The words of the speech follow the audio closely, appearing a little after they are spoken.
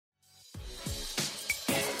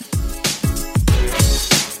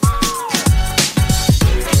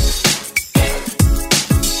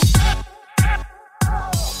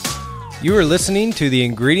You are listening to the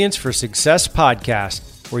Ingredients for Success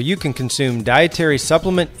podcast, where you can consume dietary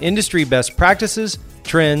supplement industry best practices,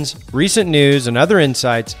 trends, recent news, and other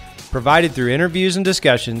insights provided through interviews and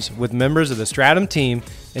discussions with members of the Stratum team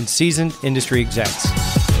and seasoned industry execs.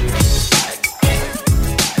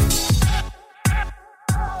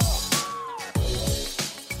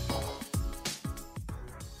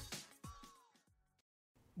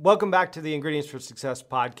 Welcome back to the Ingredients for Success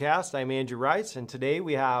podcast. I'm Andrew Rice, and today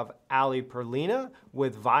we have Ali Perlina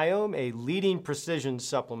with Viome, a leading precision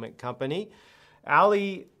supplement company.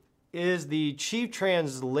 Ali is the Chief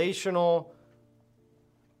Translational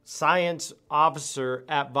Science Officer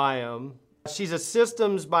at Viome. She's a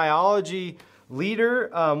systems biology leader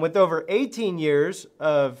with over 18 years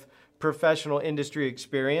of professional industry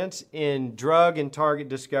experience in drug and target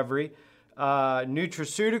discovery,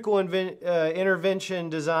 nutraceutical intervention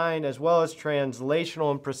design, as well as translational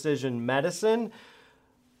and precision medicine.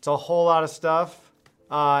 It's a whole lot of stuff.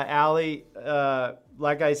 Ali,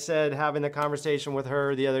 like I said, having the conversation with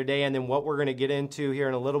her the other day, and then what we're going to get into here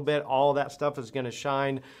in a little bit, all that stuff is going to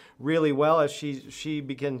shine really well as she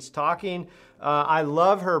begins talking. I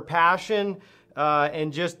love her passion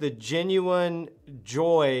and just the genuine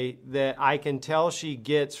joy that I can tell she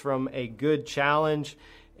gets from a good challenge.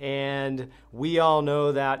 And we all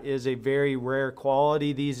know that is a very rare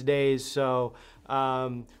quality these days. So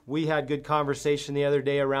we had good conversation the other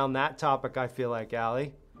day around that topic, I feel like,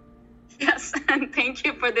 Ali. Yes, and thank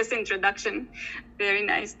you for this introduction. Very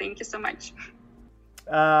nice. Thank you so much.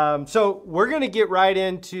 So we're going to get right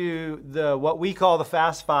into what we call the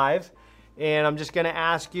Fast Five. And I'm just going to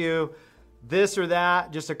ask you this or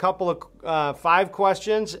that, just a couple of 5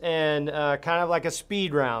 questions and kind of like a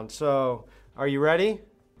speed round. So are you ready?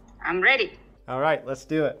 I'm ready. All right, let's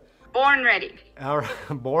do it. Born ready. All right,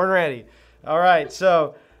 born ready. All right,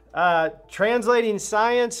 so translating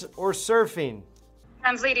science or surfing?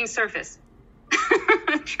 Translating surface.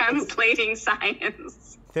 Translating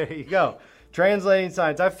science. There you go. Translating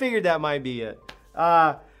science. I figured that might be it.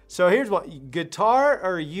 So here's what, guitar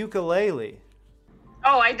or ukulele?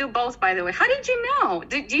 Oh, I do both, by the way. How did you know?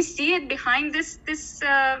 Did you see it behind this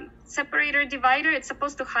separator divider? It's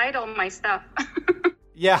supposed to hide all my stuff.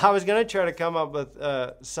 Yeah, I was going to try to come up with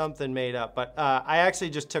something made up, but I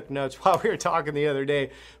actually just took notes while we were talking the other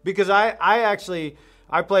day because I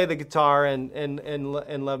play the guitar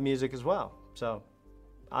and love music as well. So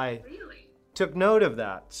I took note of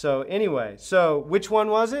that. So anyway, so which one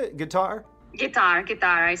was it? Guitar? Guitar.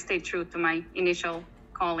 I stayed true to my initial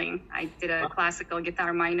calling. I did a classical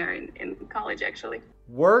guitar minor in college, actually.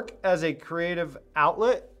 Work as a creative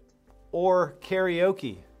outlet or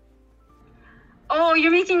karaoke? Oh,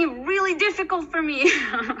 you're making it really difficult for me.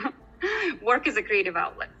 Work is a creative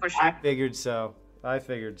outlet, for sure. I figured so.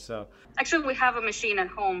 Actually, we have a machine at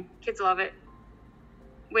home. Kids love it.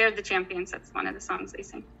 We're the champions. That's one of the songs they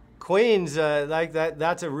sing. Queens, like that.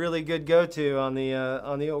 That's a really good go-to on the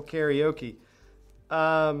old karaoke.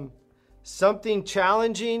 Something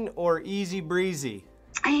challenging or easy breezy?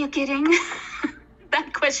 Are you kidding?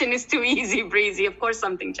 That question is too easy breezy. Of course,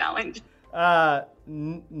 something challenging.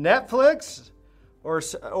 Netflix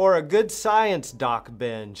or a good science doc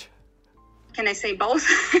binge? Can I say both?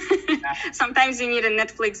 Sometimes you need a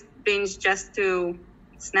Netflix binge just to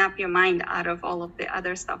snap your mind out of all of the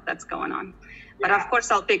other stuff that's going on. But of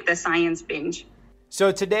course, I'll pick the science binge.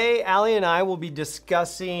 So today, Ali and I will be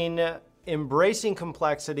discussing embracing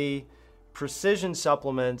complexity, precision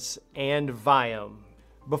supplements, and Viome.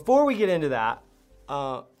 Before we get into that,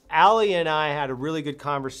 Ali and I had a really good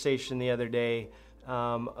conversation the other day,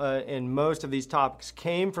 and most of these topics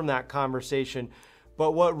came from that conversation.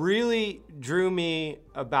 But what really drew me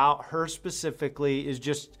about her specifically is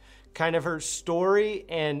just kind of her story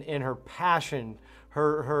and her passion,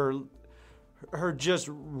 her just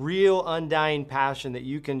real undying passion that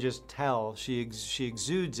you can just tell. She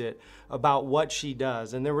exudes it about what she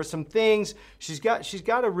does. And there were some things, she's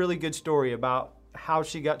got a really good story about how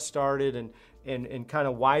she got started and kind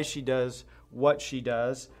of why she does what she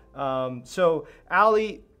does. So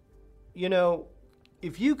Ali,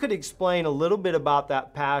 if you could explain a little bit about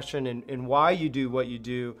that passion and why you do what you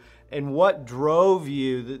do and what drove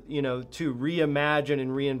you, to reimagine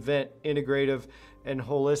and reinvent integrative and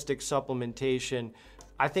holistic supplementation,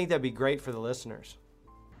 I think that'd be great for the listeners.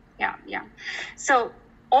 Yeah. So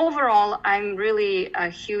overall, I'm really a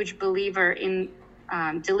huge believer in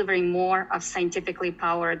delivering more of scientifically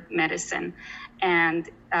powered medicine. And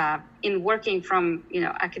in working from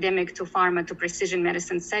academic to pharma to precision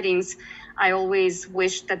medicine settings, I always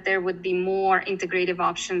wished that there would be more integrative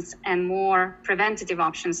options and more preventative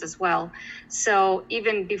options as well. So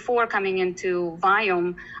even before coming into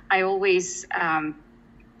Viome, I always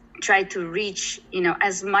try to reach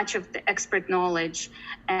as much of the expert knowledge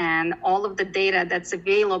and all of the data that's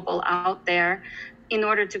available out there in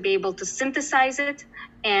order to be able to synthesize it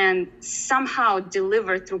and somehow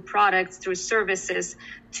deliver through products, through services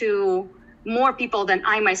to more people than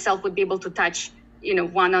I myself would be able to touch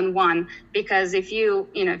one-on-one. Because if you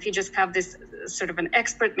just have this sort of an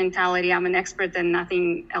expert mentality, I'm an expert and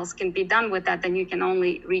nothing else can be done with that, then you can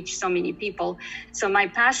only reach so many people. So my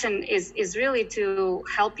passion is really to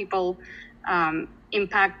help people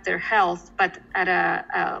impact their health, but at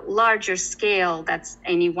a larger scale that's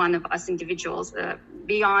any one of us individuals,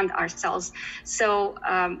 beyond ourselves. So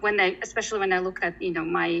especially when I look at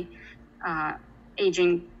my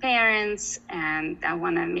aging parents, and I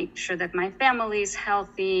want to make sure that my family is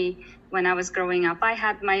healthy. When I was growing up, I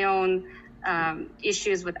had my own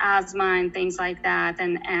issues with asthma and things like that,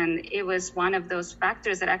 and it was one of those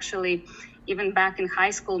factors that actually, even back in high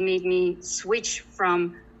school, made me switch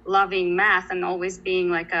from loving math and always being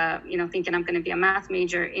like thinking I'm going to be a math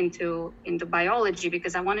major into biology,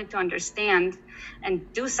 because I wanted to understand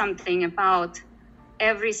and do something about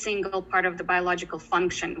every single part of the biological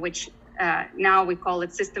function, which now we call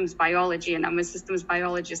it systems biology, and I'm a systems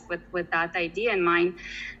biologist with that idea in mind,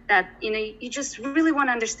 that you just really want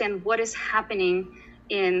to understand what is happening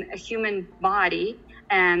in a human body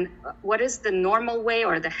and what is the normal way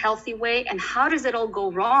or the healthy way, and how does it all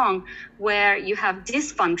go wrong where you have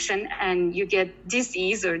dysfunction and you get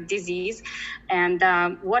disease, and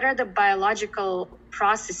what are the biological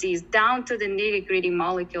processes down to the nitty-gritty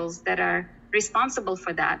molecules that are responsible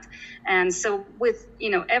for that. And so with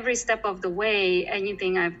every step of the way,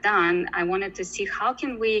 anything I've done, I wanted to see how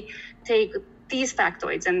can we take these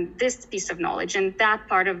factoids and this piece of knowledge and that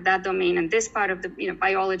part of that domain and this part of the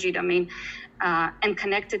biology domain, and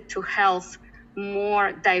connect it to health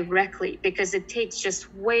more directly, because it takes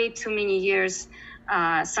just way too many years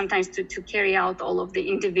sometimes to carry out all of the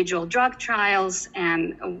individual drug trials.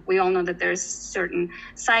 And we all know that there's certain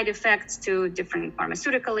side effects to different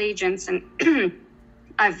pharmaceutical agents. And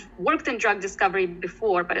I've worked in drug discovery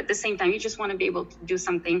before, but at the same time, you just want to be able to do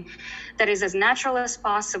something that is as natural as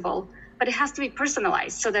possible, but it has to be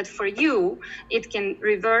personalized so that for you, it can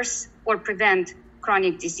reverse or prevent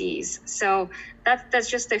chronic disease. So that's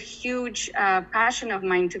just a huge passion of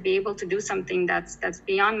mine, to be able to do something that's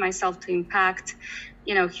beyond myself, to impact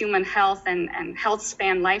human health and health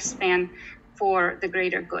span, lifespan for the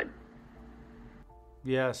greater good.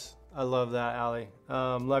 Yes, I love that, Ali.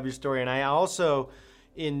 Love your story. And I also,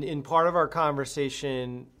 in part of our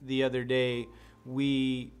conversation the other day,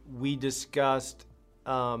 we discussed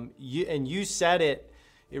you said it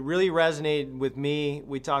really resonated with me.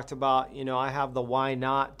 We talked about, I have the why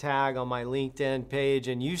not tag on my LinkedIn page,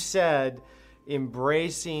 and you said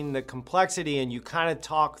embracing the complexity, and you kind of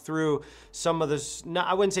talked through some of the,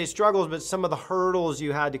 I wouldn't say struggles, but some of the hurdles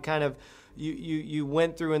you had to kind of, you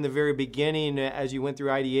went through in the very beginning as you went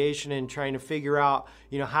through ideation and trying to figure out,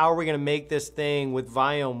 how are we going to make this thing with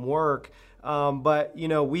Viome work? But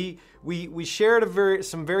we shared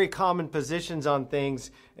some very common positions on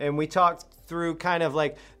things, and we talked through kind of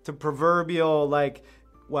like the proverbial, like,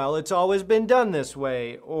 well, it's always been done this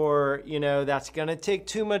way, or, that's going to take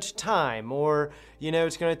too much time, or,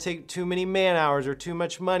 it's going to take too many man hours or too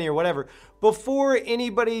much money or whatever, before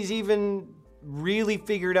anybody's even really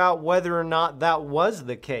figured out whether or not that was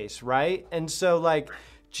the case, right? And so, like,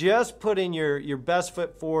 just putting your best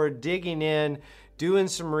foot forward, digging in, doing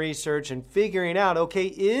some research and figuring out, okay,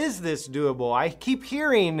 is this doable? I keep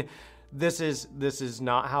hearing this is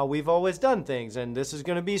not how we've always done things, and this is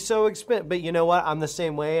going to be so expensive. But you know what? I'm the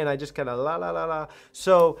same way, and I just kind of la.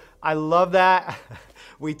 So I love that.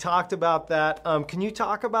 We talked about that. Can you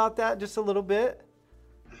talk about that just a little bit?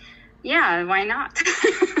 Yeah, why not?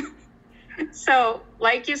 So,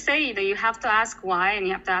 like you say, you have to ask why, and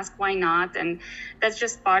you have to ask why not, and that's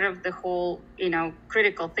just part of the whole,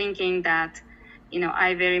 critical thinking that,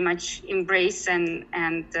 I very much embrace and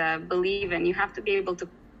believe in. You have to be able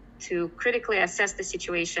to critically assess the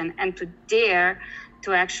situation and to dare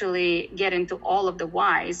to actually get into all of the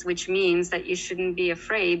whys, which means that you shouldn't be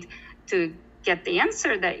afraid to get the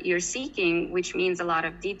answer that you're seeking, which means a lot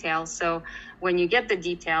of detail. So when you get the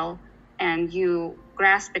detail and you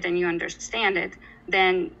grasp it and you understand it,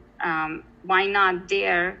 then why not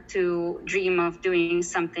dare to dream of doing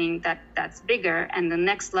something that's bigger and the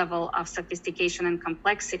next level of sophistication and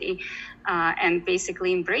complexity, and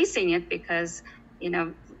basically embracing it, because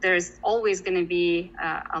there's always going to be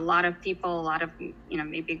a lot of people, a lot of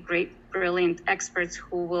maybe great, brilliant experts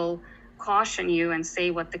who will caution you and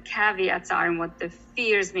say what the caveats are and what the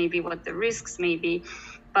fears may be, what the risks may be.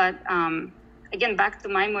 But again, back to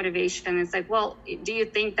my motivation, it's like, well, do you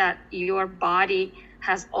think that your body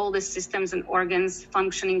has all the systems and organs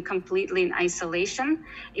functioning completely in isolation?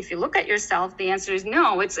 If you look at yourself, the answer is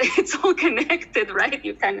no. It's all connected, right?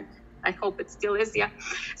 I hope it still is, yeah.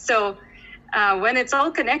 So when it's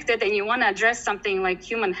all connected and you want to address something like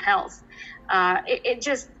human health, it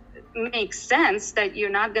just makes sense that you're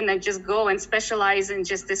not going to just go and specialize in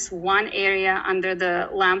just this one area under the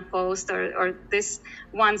lamppost or this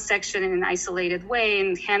one section in an isolated way.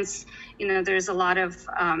 And hence, there's a lot of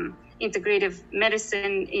integrative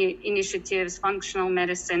medicine initiatives, functional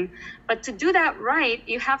medicine. But to do that right,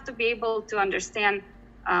 you have to be able to understand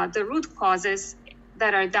the root causes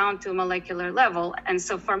that are down to a molecular level. And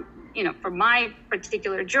so for my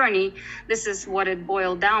particular journey, this is what it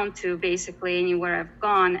boiled down to basically anywhere I've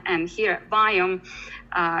gone. And here at Viome,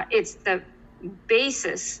 it's the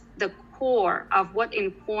basis, the core of what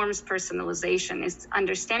informs personalization is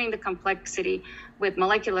understanding the complexity with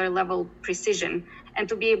molecular level precision, and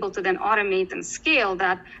to be able to then automate and scale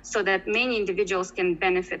that so that many individuals can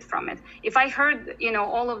benefit from it. If I heard,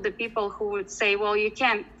 all of the people who would say, well, you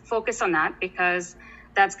can't focus on that because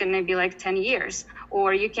that's going to be like 10 years,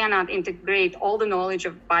 or you cannot integrate all the knowledge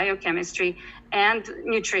of biochemistry and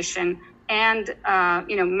nutrition and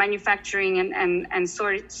manufacturing and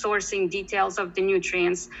sourcing details of the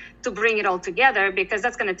nutrients to bring it all together, because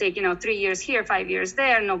that's going to take 3 years here, 5 years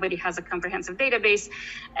there. Nobody has a comprehensive database,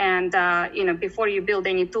 and before you build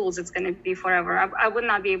any tools, it's going to be forever. I would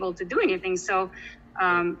not be able to do anything. So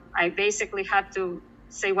I basically had to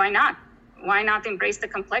say, why not? Why not embrace the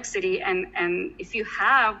complexity? And if you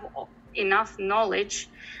have enough knowledge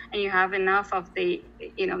and you have enough of the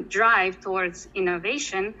drive towards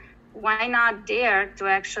innovation, why not dare to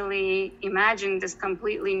actually imagine this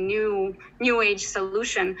completely new age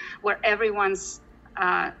solution where everyone's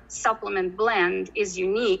supplement blend is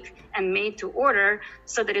unique and made to order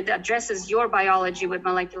so that it addresses your biology with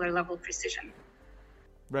molecular level precision.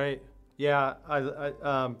 Right. Yeah.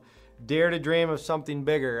 I dare to dream of something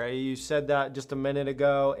bigger. You said that just a minute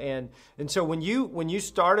ago, and so when you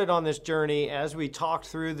started on this journey, as we talked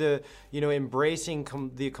through the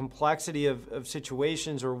embracing the complexity of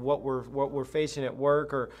situations or what we're facing at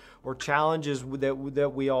work or challenges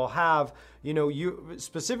that we all have, you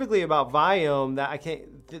specifically about Viome,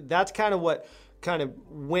 that's kind of what kind of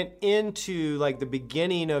went into like the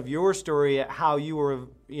beginning of your story at how you were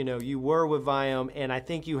with Viome, and I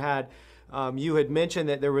think you had mentioned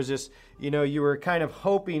that there was this, you were kind of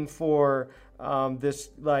hoping for this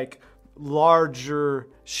like larger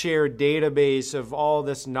shared database of all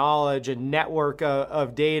this knowledge and network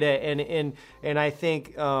of data, and I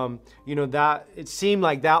think that it seemed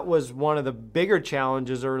like that was one of the bigger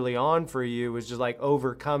challenges early on for you, was just like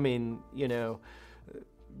overcoming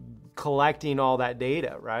collecting all that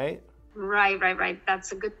data, right? Right.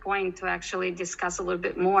 That's a good point to actually discuss a little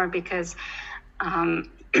bit more, because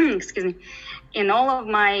excuse me, in all of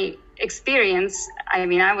my experience,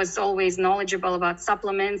 I was always knowledgeable about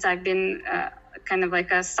supplements. I've been kind of like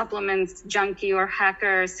a supplements junkie or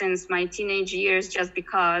hacker since my teenage years, just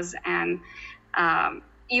because. And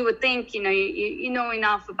you would think, you know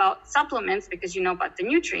enough about supplements because you know about the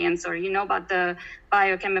nutrients, or you know about the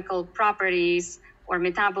biochemical properties or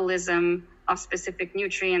metabolism of specific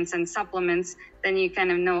nutrients and supplements, then you kind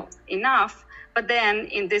of know enough. But then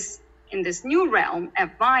in this new realm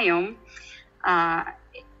at Viome,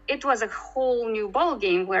 it was a whole new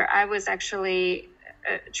ballgame where I was actually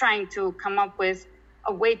trying to come up with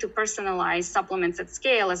a way to personalize supplements at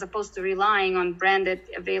scale, as opposed to relying on branded,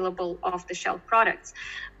 available off-the-shelf products.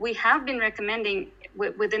 We have been recommending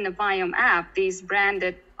within the Viome app these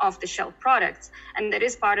branded off-the-shelf products, and that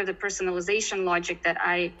is part of the personalization logic that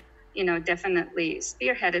I definitely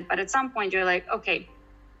spearheaded. But at some point you're like, okay,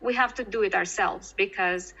 we have to do it ourselves,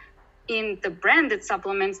 because in the branded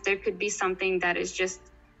supplements, there could be something that is just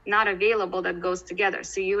not available that goes together.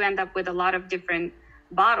 So you end up with a lot of different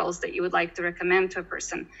bottles that you would like to recommend to a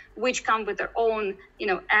person, which come with their own,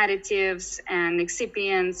 additives and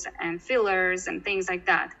excipients and fillers and things like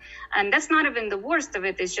that. And that's not even the worst of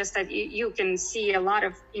it. It's just that you can see a lot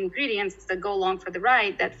of ingredients that go along for the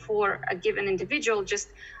ride that for a given individual just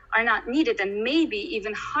are not needed and maybe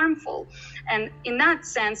even harmful. And in that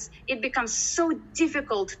sense, it becomes so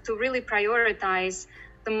difficult to really prioritize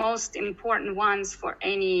the most important ones for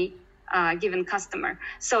any given customer.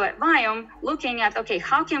 So at Viome, looking at, okay,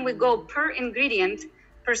 how can we go per ingredient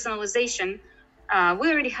personalization?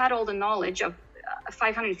 We already had all the knowledge of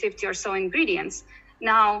 550 or so ingredients.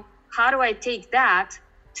 Now, how do I take that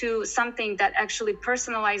to something that actually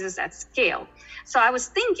personalizes at scale? So I was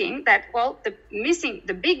thinking that, well,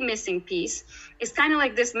 the big missing piece is kind of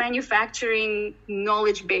like this manufacturing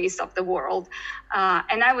knowledge base of the world.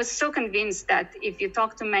 And I was so convinced that if you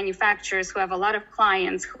talk to manufacturers who have a lot of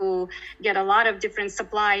clients, who get a lot of different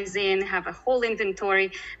supplies in, have a whole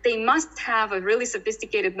inventory, they must have a really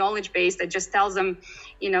sophisticated knowledge base that just tells them,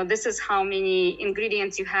 this is how many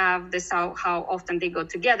ingredients you have, this is how often they go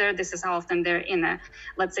together, this is how often they're in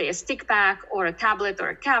let's say a stick pack or a tablet or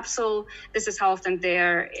a capsule, this is how often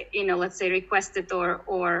they're, let's say requested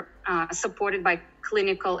or supported by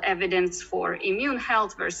clinical evidence for immune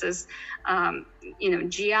health versus,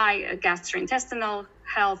 GI, gastrointestinal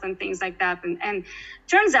health and things like that. And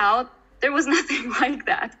turns out there was nothing like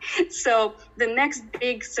that. So the next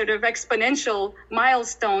big sort of exponential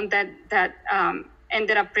milestone that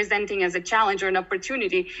ended up presenting as a challenge or an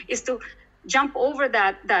opportunity is to jump over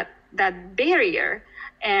that barrier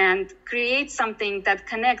and create something that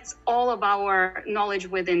connects all of our knowledge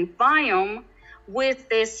within Viome with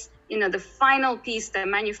this, the final piece, the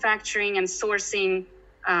manufacturing and sourcing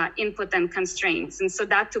input and constraints. And so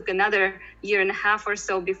that took another year and a half or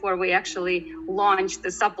so before we actually launched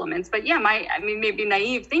the supplements. But yeah, maybe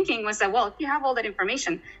naive thinking was that, well, if you have all that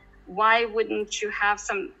information, why wouldn't you have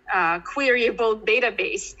some queryable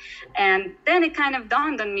database? And then it kind of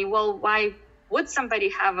dawned on me, well, why would somebody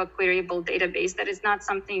have a queryable database? That is not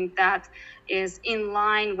something that is in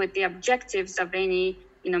line with the objectives of any,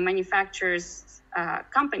 manufacturer's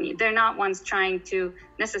company. They're not ones trying to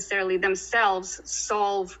necessarily themselves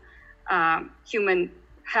solve human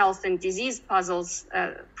health and disease puzzles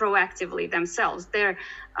proactively themselves. They're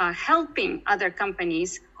helping other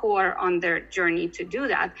companies who are on their journey to do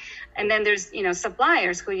that. And then there's,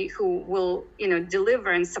 suppliers who will,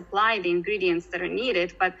 deliver and supply the ingredients that are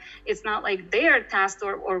needed, but it's not like they're tasked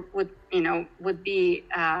or would be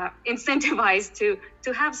incentivized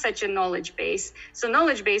to have such a knowledge base. So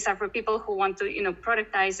knowledge base are for people who want to,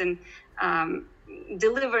 productize and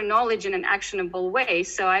deliver knowledge in an actionable way.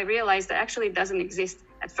 So I realized that actually it doesn't exist.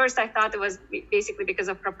 At first, I thought it was basically because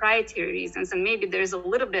of proprietary reasons, and maybe there's a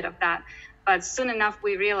little bit of that. But soon enough,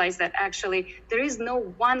 we realized that actually there is no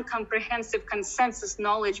one comprehensive consensus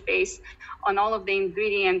knowledge base on all of the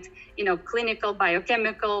ingredient, clinical,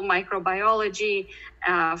 biochemical, microbiology,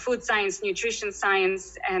 food science, nutrition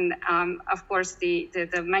science, and of course the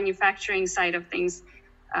manufacturing side of things,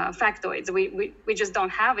 factoids. We just don't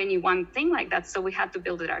have any one thing like that, so we had to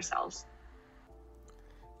build it ourselves.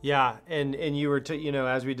 Yeah, and you were,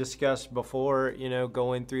 as we discussed before,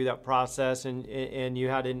 going through that process, and you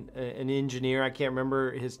had an engineer, I can't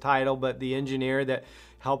remember his title, but the engineer that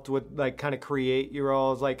helped with kind of create your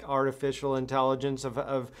all's artificial intelligence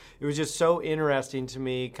of it was just so interesting to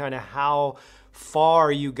me kind of how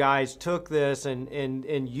far you guys took this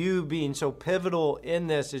and you being so pivotal in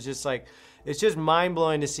this is just it's just mind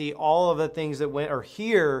blowing to see all of the things that went or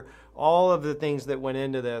hear all of the things that went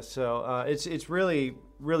into this. So it's really,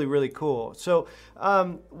 really, really cool. So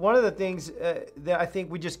one of the things that I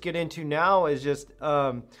think we just get into now is just,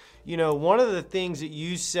 one of the things that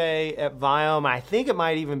you say at Viome, I think it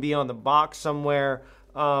might even be on the box somewhere,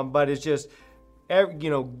 but it's just,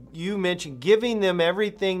 you mentioned giving them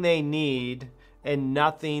everything they need and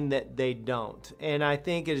nothing that they don't. And I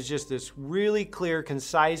think it is just this really clear,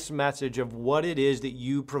 concise message of what it is that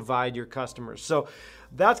you provide your customers. So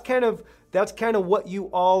that's kind of what you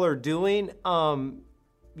all are doing.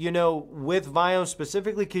 With Viome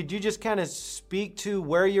specifically, could you just kind of speak to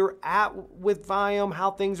where you're at with Viome, how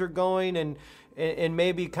things are going, and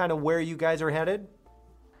maybe kind of where you guys are headed?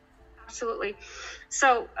 Absolutely.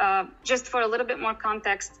 So just for a little bit more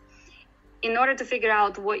context, in order to figure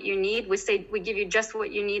out what you need, we give you just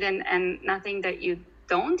what you need and nothing that you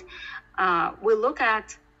don't. We look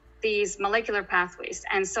at these molecular pathways.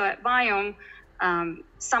 And so at Viome,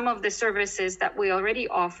 some of the services that we already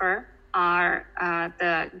offer are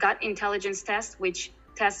the gut intelligence test, which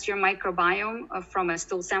tests your microbiome from a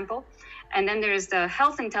stool sample. And then there's the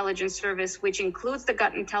health intelligence service, which includes the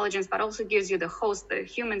gut intelligence, but also gives you the host, the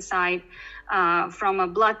human side, from a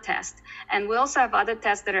blood test. And we also have other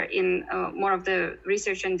tests that are in more of the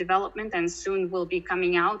research and development and soon will be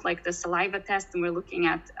coming out, like the saliva test. And we're looking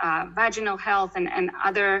at vaginal health and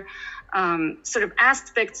other sort of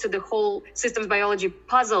aspects to the whole systems biology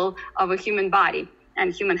puzzle of a human body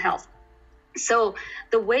and human health. So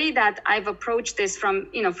the way that I've approached this from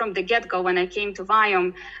the get-go when I came to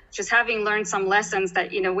Viome, just having learned some lessons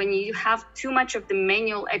that, when you have too much of the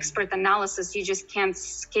manual expert analysis, you just can't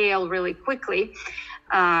scale really quickly.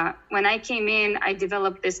 When I came in, I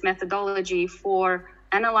developed this methodology for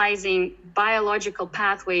analyzing biological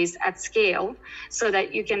pathways at scale so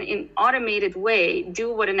that you can, in automated way,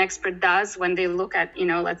 do what an expert does when they look at,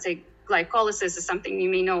 let's say glycolysis is something you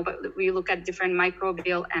may know, but we look at different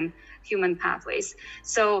microbial and human pathways.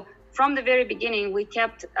 So from the very beginning, we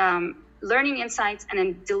kept learning insights and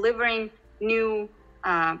then delivering new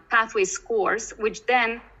pathway scores, which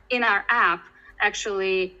then in our app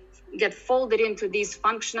actually get folded into these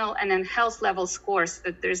functional and then health level scores,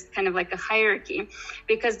 that there's kind of like a hierarchy,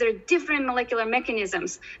 because there are different molecular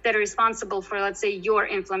mechanisms that are responsible for, let's say, your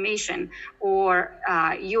inflammation or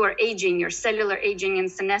your aging, your cellular aging and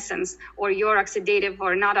senescence, or your oxidative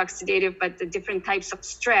or not oxidative, but the different types of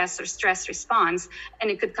stress or stress response. And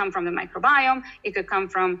it could come from the microbiome. It could come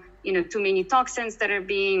from, too many toxins that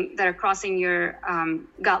are crossing your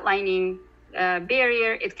gut lining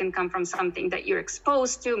barrier. It can come from something that you're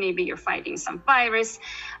exposed to. Maybe you're fighting some virus,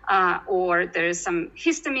 or there's some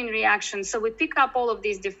histamine reaction. So we pick up all of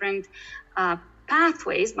these different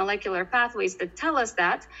pathways, molecular pathways that tell us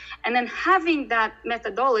that. And then having that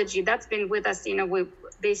methodology, that's been with us, we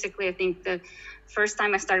basically, I think the first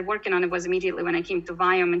time I started working on it was immediately when I came to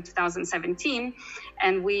Viome in 2017.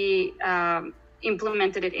 And we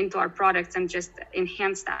implemented it into our products and just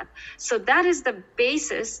enhanced that. So that is the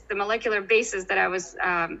basis, the molecular basis that I was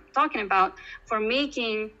talking about for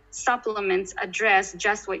making supplements address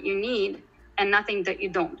just what you need and nothing that you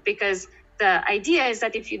don't. Because the idea is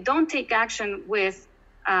that if you don't take action with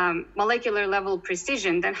molecular level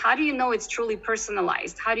precision, then how do you know it's truly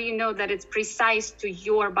personalized? How do you know that it's precise to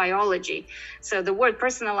your biology? So the word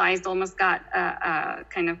personalized almost got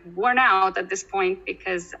kind of worn out at this point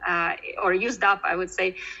because, or used up, I would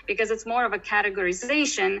say, because it's more of a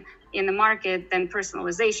categorization in the market than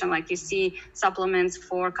personalization. Like you see supplements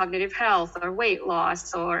for cognitive health or weight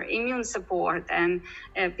loss or immune support, and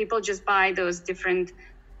people just buy those different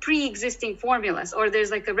pre-existing formulas, or there's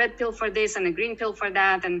like a red pill for this and a green pill for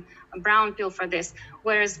that and a brown pill for this.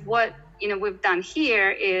 Whereas what we've done here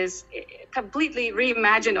is completely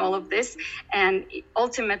reimagine all of this, and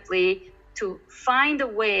ultimately to find a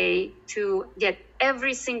way to get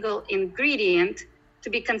every single ingredient to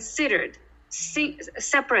be considered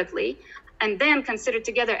separately and then considered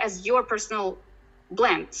together as your personal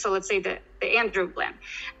blend. So let's say the Andrew blend,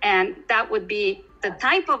 and that would be the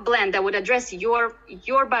type of blend that would address your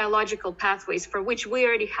biological pathways, for which we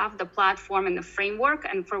already have the platform and the framework,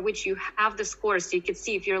 and for which you have the scores, so you could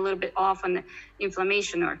see if you're a little bit off on the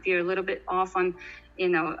inflammation, or if you're a little bit off on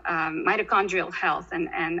mitochondrial health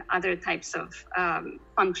and other types of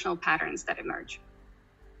functional patterns that emerge.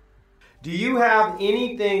 Do you have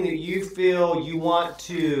anything that you feel you want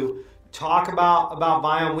to talk about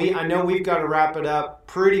Viome? I know we've got to wrap it up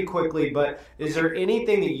pretty quickly, but is there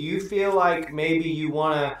anything that you feel like maybe you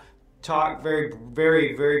want to talk very,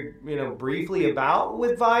 very, very, briefly about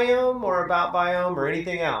with Viome, or about Viome, or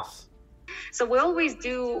anything else? So we always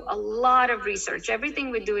do a lot of research.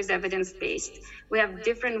 Everything we do is evidence-based. We have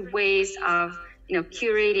different ways of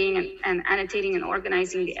curating and annotating and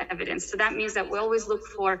organizing the evidence. So that means that we always look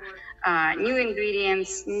for new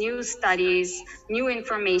ingredients, new studies, new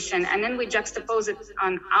information, and then we juxtapose it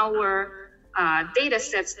on our data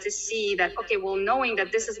sets to see that, okay, well, knowing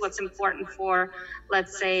that this is what's important for,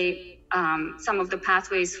 let's say, some of the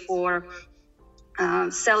pathways for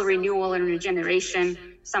cell renewal and regeneration,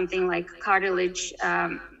 something like cartilage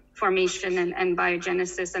formation and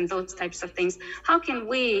biogenesis and those types of things. How can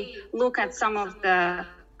we look at some of the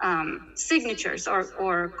signatures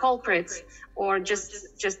or culprits, or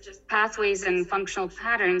just pathways and functional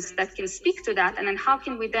patterns that can speak to that? And then how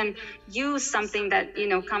can we then use something that,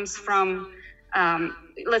 comes from,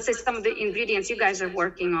 let's say, some of the ingredients you guys are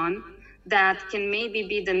working on that can maybe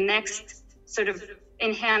be the next sort of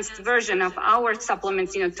enhanced version of our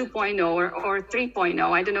supplements, 2.0 or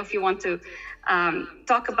 3.0. I don't know if you want to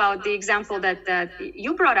talk about the example that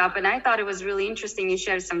you brought up, and I thought it was really interesting. You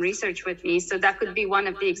shared some research with me, so that could be one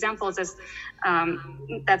of the examples as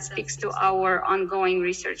that speaks to our ongoing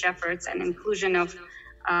research efforts and inclusion of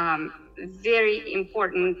very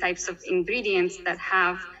important types of ingredients that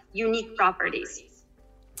have unique properties.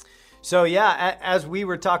 So yeah, as we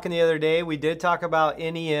were talking the other day, we did talk about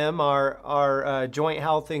NEM, our joint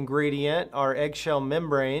health ingredient, our eggshell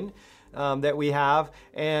membrane that we have.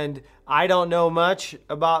 And I don't know much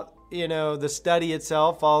about the study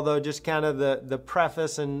itself, although just kind of the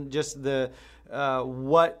preface and just the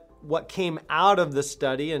what what came out of the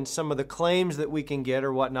study and some of the claims that we can get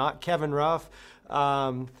or whatnot. Kevin Ruff,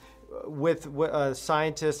 with a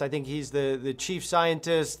scientist, I think he's the chief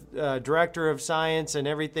scientist, director of science and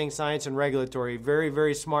everything science and regulatory. Very,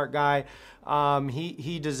 very smart guy.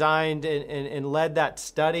 He designed and led that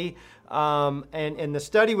study. And the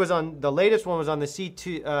study was the latest one was on the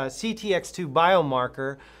CTX2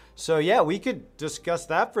 biomarker. So yeah, we could discuss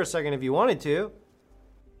that for a second if you wanted to.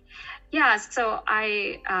 Yeah, so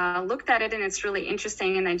I looked at it and it's really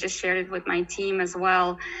interesting, and I just shared it with my team as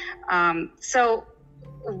well. So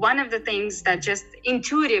one of the things that just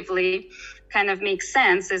intuitively kind of makes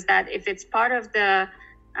sense is that if it's part of the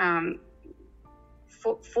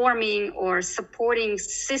forming or supporting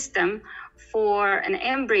system for an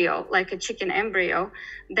embryo, like a chicken embryo,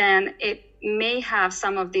 then it may have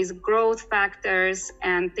some of these growth factors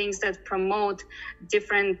and things that promote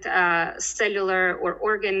different cellular or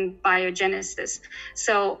organ biogenesis.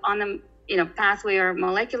 So on a pathway or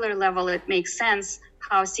molecular level, it makes sense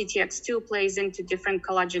how CTX2 plays into different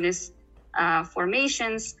collagenous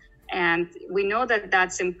formations. And we know that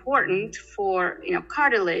that's important for,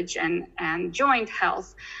 cartilage and joint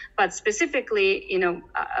health. But specifically,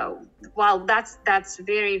 while that's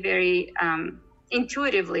very, very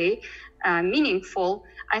intuitively meaningful,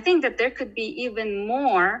 I think that there could be even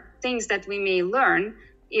more things that we may learn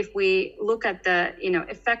if we look at the,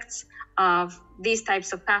 effects of these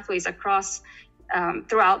types of pathways across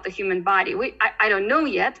throughout the human body. I don't know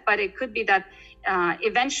yet, but it could be that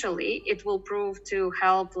eventually it will prove to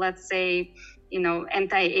help, let's say,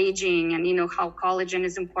 anti-aging, and how collagen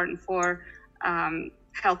is important for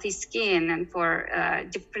healthy skin and for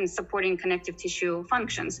different supporting connective tissue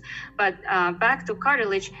functions. But back to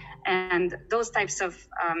cartilage and those types of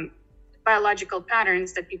biological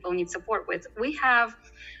patterns that people need support with, we have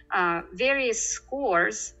various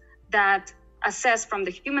scores that assess from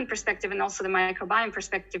the human perspective and also the microbiome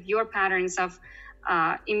perspective your patterns of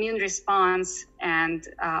immune response and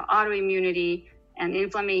autoimmunity and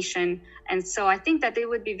inflammation. And so I think that they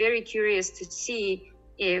would be very curious to see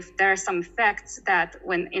if there are some effects that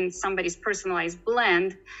when in somebody's personalized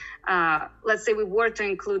blend, let's say we were to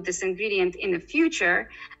include this ingredient in the future,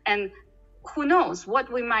 and who knows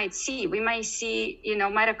what we might see. We might see,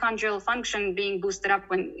 mitochondrial function being boosted up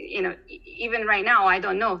when, even right now, I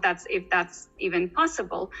don't know if that's even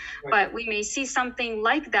possible, right. But we may see something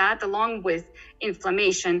like that along with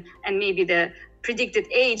inflammation and maybe the predicted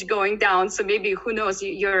age going down. So maybe, who knows,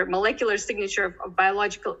 your molecular signature of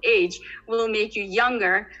biological age will make you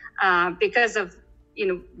younger because of,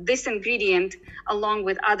 this ingredient, along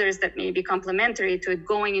with others that may be complementary to it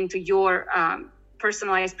going into your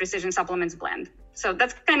personalized precision supplements blend. So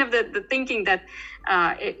that's kind of the thinking that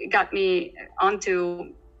it got me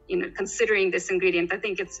onto, considering this ingredient. I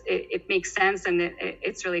think it makes sense, and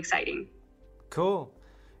it's really exciting. Cool.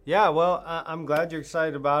 Yeah, well, I'm glad you're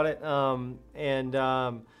excited about it.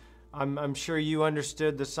 I'm sure you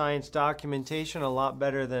understood the science documentation a lot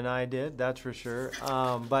better than I did, that's for sure.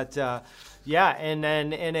 Yeah,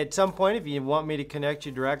 and at some point, if you want me to connect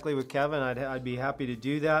you directly with Kevin, I'd be happy to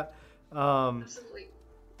do that. Absolutely.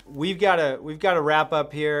 We've got to wrap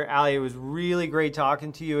up here. Ali, it was really great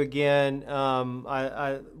talking to you again.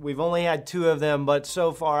 We've only had 2 of them, but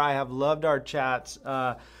so far I have loved our chats.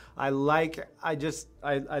 I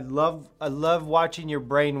love watching your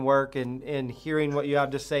brain work and hearing what you have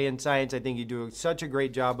to say in science. I think you do such a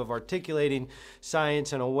great job of articulating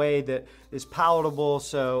science in a way that is palatable.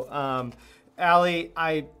 So, Ali,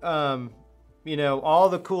 all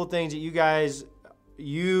the cool things that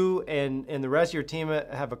you and the rest of your team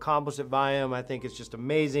have accomplished at Viome, I think it's just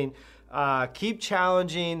amazing. Keep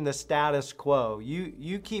challenging the status quo.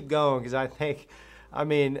 You keep going, because I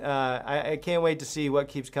can't wait to see what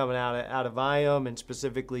keeps coming out of Viome and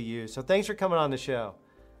specifically you. So thanks for coming on the show.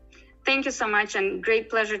 Thank you so much, and great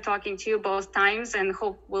pleasure talking to you both times, and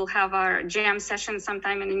hope we'll have our jam session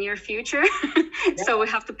sometime in the near future. Yeah. So we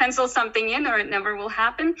have to pencil something in, or it never will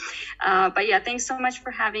happen. But yeah, thanks so much for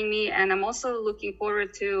having me. And I'm also looking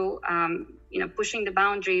forward to, pushing the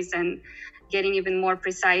boundaries and getting even more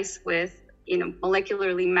precise with,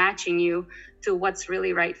 molecularly matching you to what's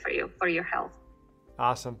really right for you, for your health.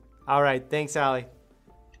 Awesome. All right. Thanks, Ali.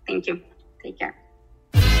 Thank you. Take care.